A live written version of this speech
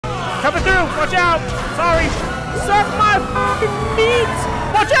coming through. Watch out. Sorry. Suck my fucking meat.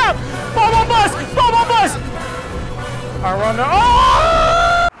 Watch out. Bomb on bus. Bomb on bus. I run the.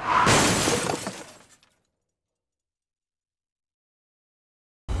 Oh!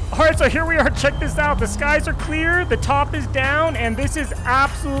 Alright, so here we are. Check this out. The skies are clear. The top is down. And this is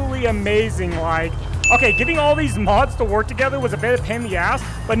absolutely amazing. Like, okay, getting all these mods to work together was a bit of a pain in the ass,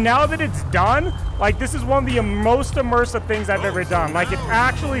 but now that it's done, like, this is one of the most immersive things I've ever done. Like, it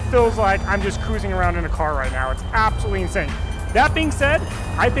actually feels like I'm just cruising around in a car right now. It's absolutely insane. That being said,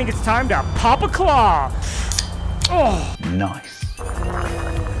 I think it's time to pop a claw. Oh, nice.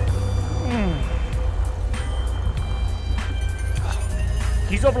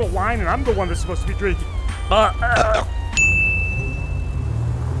 He's over the line, and I'm the one that's supposed to be drinking.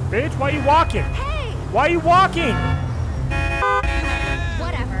 Bitch, why are you walking? Hey! Why are you walking?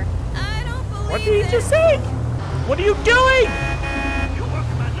 Whatever. I don't believe What did he just say? What are you doing?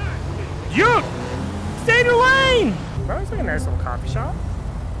 You! Stay in your lane! That was like a nice little coffee shop.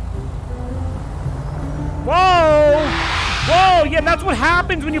 Whoa! Whoa! Yeah, that's what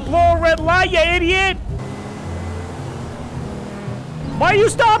happens when you blow a red light, you idiot! Why are you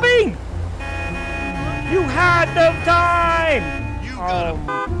stopping? You had no time! You got a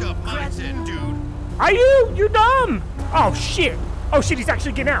fucked up mindset, dude. Are you? You dumb! Oh shit! Oh shit, he's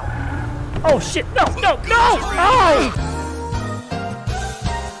actually getting out. Oh shit, no, no, no! Oh!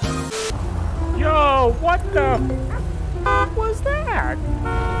 Yo, what the f was that?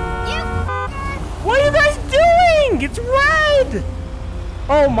 What are you guys doing? It's red!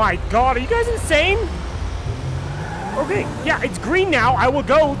 Oh my god, are you guys insane? Okay, yeah, it's green now. I will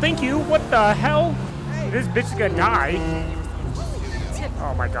go, thank you. What the hell? This bitch is gonna die.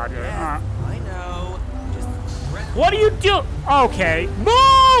 Oh my god, yeah. I know. Just What are you doing? Okay,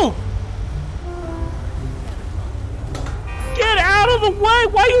 move! Get out of the way!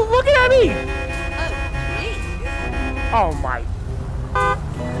 Why are you looking at me? Oh my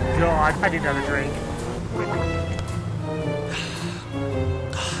god, I need another drink.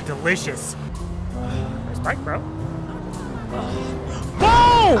 Delicious. Nice bike, bro. Boom! I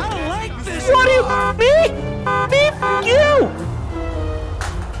like this. What are you? Me? F you!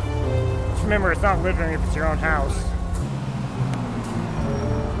 Just remember, it's not living if it's your own house.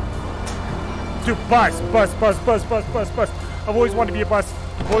 Dude, bus. I've always wanted to be a bus.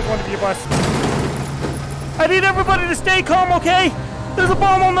 I need everybody to stay calm, okay? There's a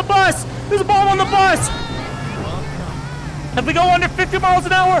bomb on the bus. If we go under 50 miles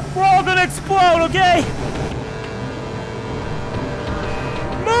an hour, we're all gonna explode, okay?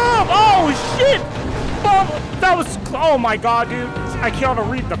 Move! Oh shit! Bomb! That was. Oh my god, dude! I can't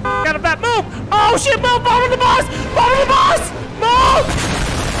read the out of that. Move! Oh shit! Move! Bomb on the bus! Move!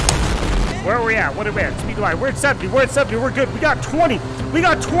 Where are we at? What are we at? Speed line. We're at 70. We're good. We got 20. We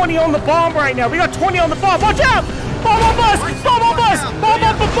got 20 on the bomb right now. Watch out! Bomb on bus! Bomb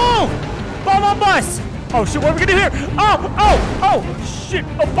on bus! Oh shit! What are we gonna do here? Oh shit!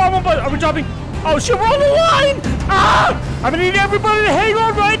 Oh, bomb on bus! Are we dropping? Oh shit! We're on the line! Ah! I'm gonna need everybody to hang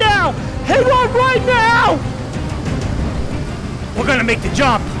on right now! We're gonna make the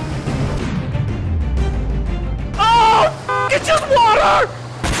jump! Oh! It's just water!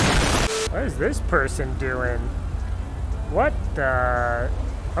 What is this person doing? What the?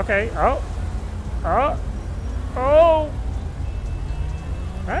 Okay. Oh!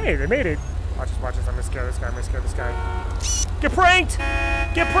 Hey, they made it. Watch this. I'm gonna scare this guy. Get pranked! I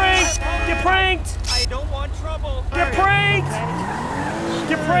don't want trouble. Get pranked!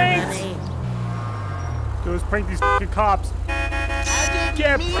 Dude, let's prank these fucking cops.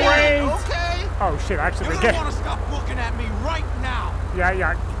 Get pranked! Okay? Oh shit, actually, You're gonna wanna stop looking at me right now.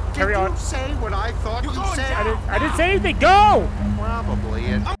 Yeah. Carry on. Did you say what I thought you said? I didn't say anything. Go! Probably.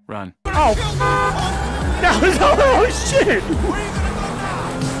 Run. Oh! Oh shit! Where are you gonna go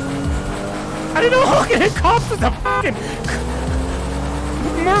now? I didn't know hooking at cops was a fucking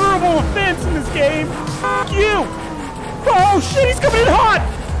murderable offense in this game. Fuck you! Oh shit, he's coming in hot!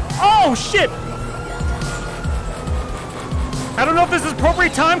 Oh shit! I don't know if this is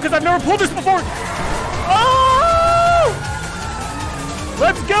appropriate time because I've never pulled this before. Oh!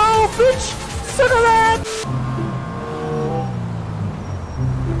 Let's go, bitch! Son of that!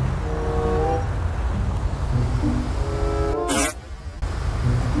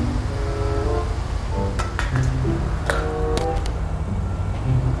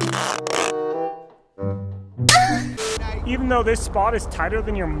 Even though this spot is tighter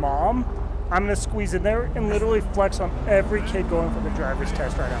than your mom, I'm gonna squeeze in there and literally flex on every kid going for the driver's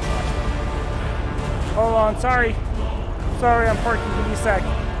test right now. Hold on, sorry, I'm parking. Give me a sec. Hey,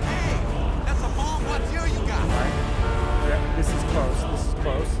 that's a bomb. What's here you got? Yeah, this is close.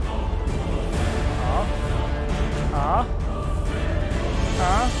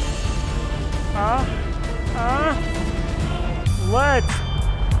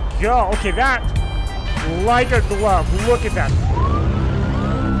 go. Okay, that, like a glove. Look at that.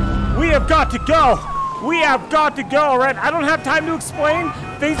 We have got to go. We have got to go, all right? I don't have time to explain.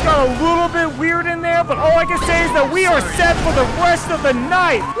 Things got a little bit weird in there, but all I can say is that we are set for the rest of the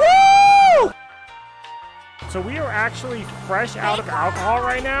night. Woo! So we are actually fresh out of alcohol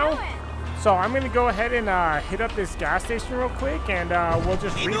right now. So I'm gonna go ahead and hit up this gas station real quick, and we'll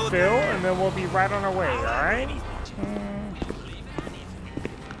just refill, and then we'll be right on our way, all right?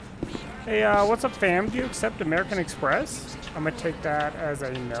 Hey, what's up, fam? Do you accept American Express? I'm gonna take that as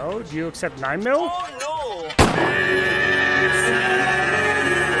a no. Do you accept 9 mil? Oh no!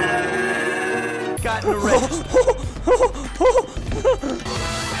 Got in the race.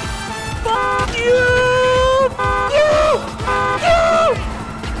 Fuck you! Fuck you! Fuck you!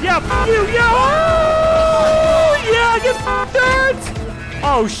 Yeah, fuck you! Yeah! Oh, yeah, get hurt!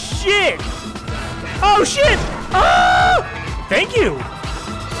 Oh shit! Oh shit! Oh! Thank you!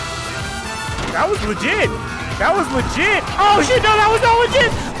 That was legit! That was legit! Oh shit, no, that was not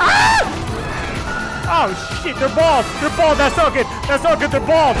legit! Ah! Oh shit, they're bald! They're bald, that's not good! That's not good, they're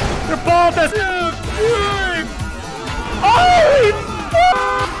bald! They're bald, that's not good! Holy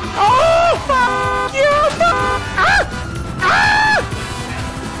fuck! Oh fuck you! Fuck! Ah! Ah!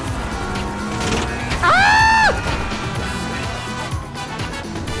 Ah!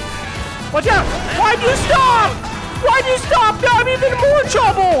 Watch out! Why'd you stop? Why'd you stop? Now I'm even more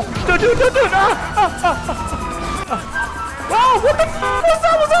trouble! Wow, what the f was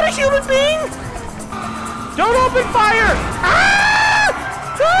that? Was that a human being? Don't open fire! Ah!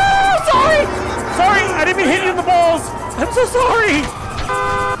 Ah! Sorry! Sorry, I didn't mean to hit you in the balls! I'm so sorry!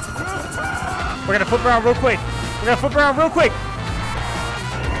 We're gonna flip around real quick. We're gonna flip around real quick.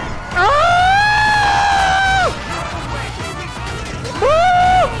 Ah!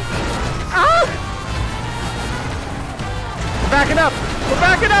 Woo! Ah! We're backing up. We're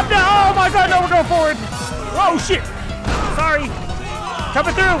backing up now. Oh my god, no, we're going forward. Oh shit. Sorry.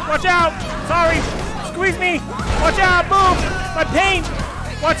 Coming through. Watch out. Sorry. Squeeze me. Watch out. Move. My paint.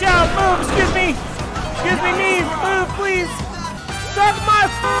 Watch out. Move. Excuse me. Excuse me. Move, please. Suck my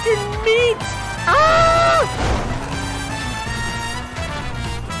fucking meat. Ah!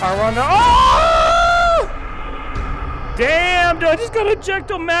 We're on the. Oh! Damn, dude. I just got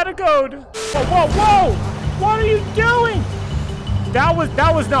ejectomaticoed. Whoa, whoa, whoa. What are you doing? That was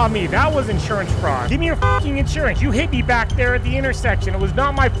not me. That was insurance fraud. Give me your fucking insurance. You hit me back there at the intersection. It was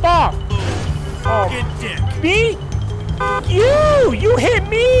not my fault. Oh, me? Fuck you! You hit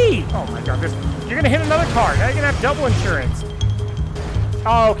me! Oh my god, you're gonna hit another car. Now you're gonna have double insurance.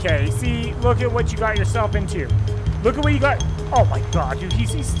 Okay, see, look at what you got yourself into. Look at what you got. Oh my god, dude,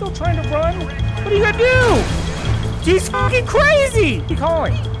 he's still trying to run? What are you gonna do? He's fucking crazy! Who are you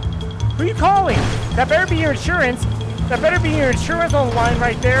calling? Who are you calling? That better be your insurance. That better be your insurance on the line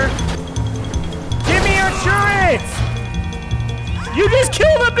right there. Give me your insurance! You just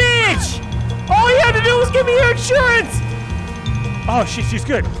killed a bitch! All you had to do was give me your insurance! Oh, she's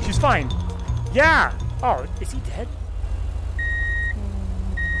good. She's fine. Yeah. Oh, is he dead?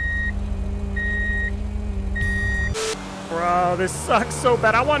 Bro, this sucks so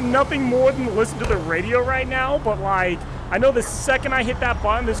bad. I want nothing more than to listen to the radio right now, but like, I know the second I hit that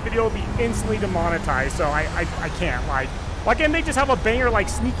button, this video will be instantly demonetized, so I can't, like, why can't they just have a banger like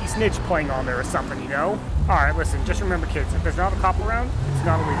Sneaky Snitch playing on there or something, you know? Alright, listen, just remember, kids, if there's not a cop around, it's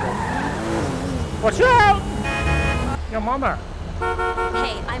not illegal. Watch out! Yo, mama.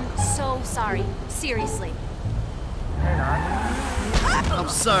 Hey, I'm so sorry. Seriously. Hang on. I'm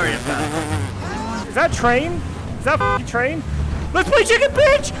sorry about it. Is that Train? Is that f***ing Train? Let's play chicken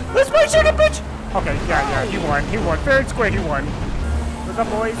bitch! Let's play chicken bitch! Okay, yeah, he won. He won. Fair and square, he won. What's up,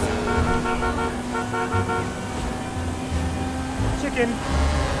 boys? Chicken.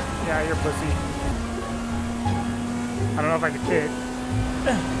 Yeah, you're pussy. I don't know if I can fit.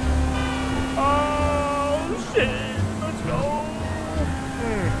 Oh, shit. Let's go.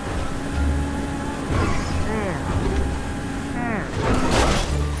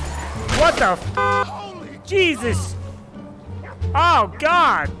 What the f? Jesus. Oh,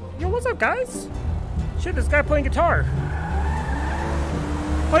 God. Yo, what's up, guys? Shit, this guy playing guitar.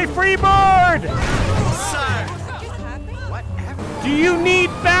 Play Freebird! Do you need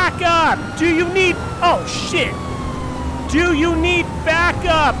backup? Do you need... Oh, shit. Do you need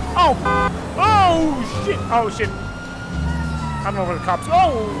backup? Oh. Oh, shit. Oh, shit. I don't know where the cops...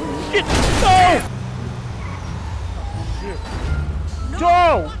 Oh, shit. Oh. Shit.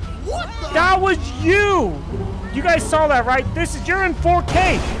 No. That was you. You guys saw that, right? You're in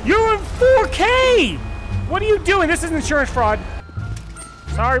 4K. You're in 4K. What are you doing? This is insurance fraud.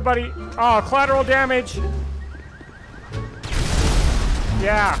 Sorry, buddy. Oh, collateral damage.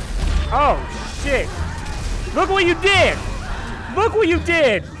 Yeah. Oh, shit. Look what you did. Look what you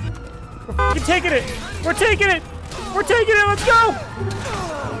did. We're f***ing taking it. We're taking it. We're taking it. Let's go.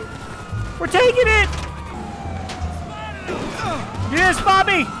 We're taking it. Yes,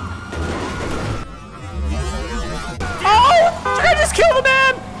 Bobby. Oh, I just killed the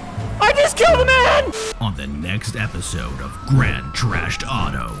man. I just killed the man. On the next episode of Grand Trashed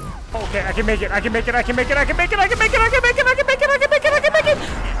Auto. Okay, I can make it. I can make it. I can make it. I can make it. I can make it. I can make it. I can make it. I can make it. I can make it.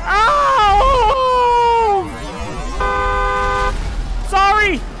 Oh!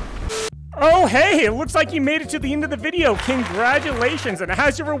 Sorry. Oh, hey, it looks like you made it to the end of the video. Congratulations. And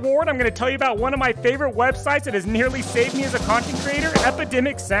as your reward, I'm going to tell you about one of my favorite websites that has nearly saved me as a content creator,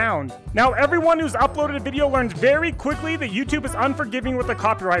 Epidemic Sound. Now, everyone who's uploaded a video learns very quickly that YouTube is unforgiving with the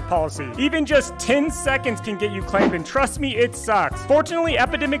copyright policy. Even just 10 seconds can get you claimed, and trust me, it sucks. Fortunately,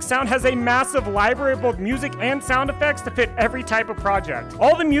 Epidemic Sound has a massive library of both music and sound effects to fit every type of project.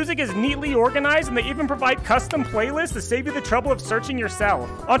 All the music is neatly organized, and they even provide custom playlists to save you the trouble of searching yourself.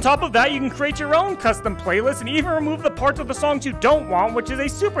 On top of that, you can create your own custom playlist and even remove the parts of the songs you don't want, which is a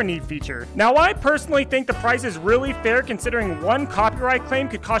super neat feature. Now, I personally think the price is really fair considering one copyright claim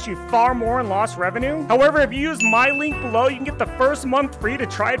could cost you far more in lost revenue. However, if you use my link below, you can get the first month free to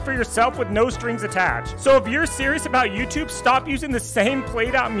try it for yourself with no strings attached. So if you're serious about YouTube, stop using the same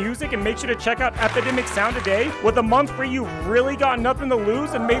played out music and make sure to check out Epidemic Sound today. With a month free, you've really got nothing to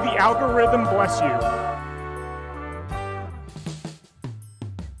lose, and may the algorithm bless you.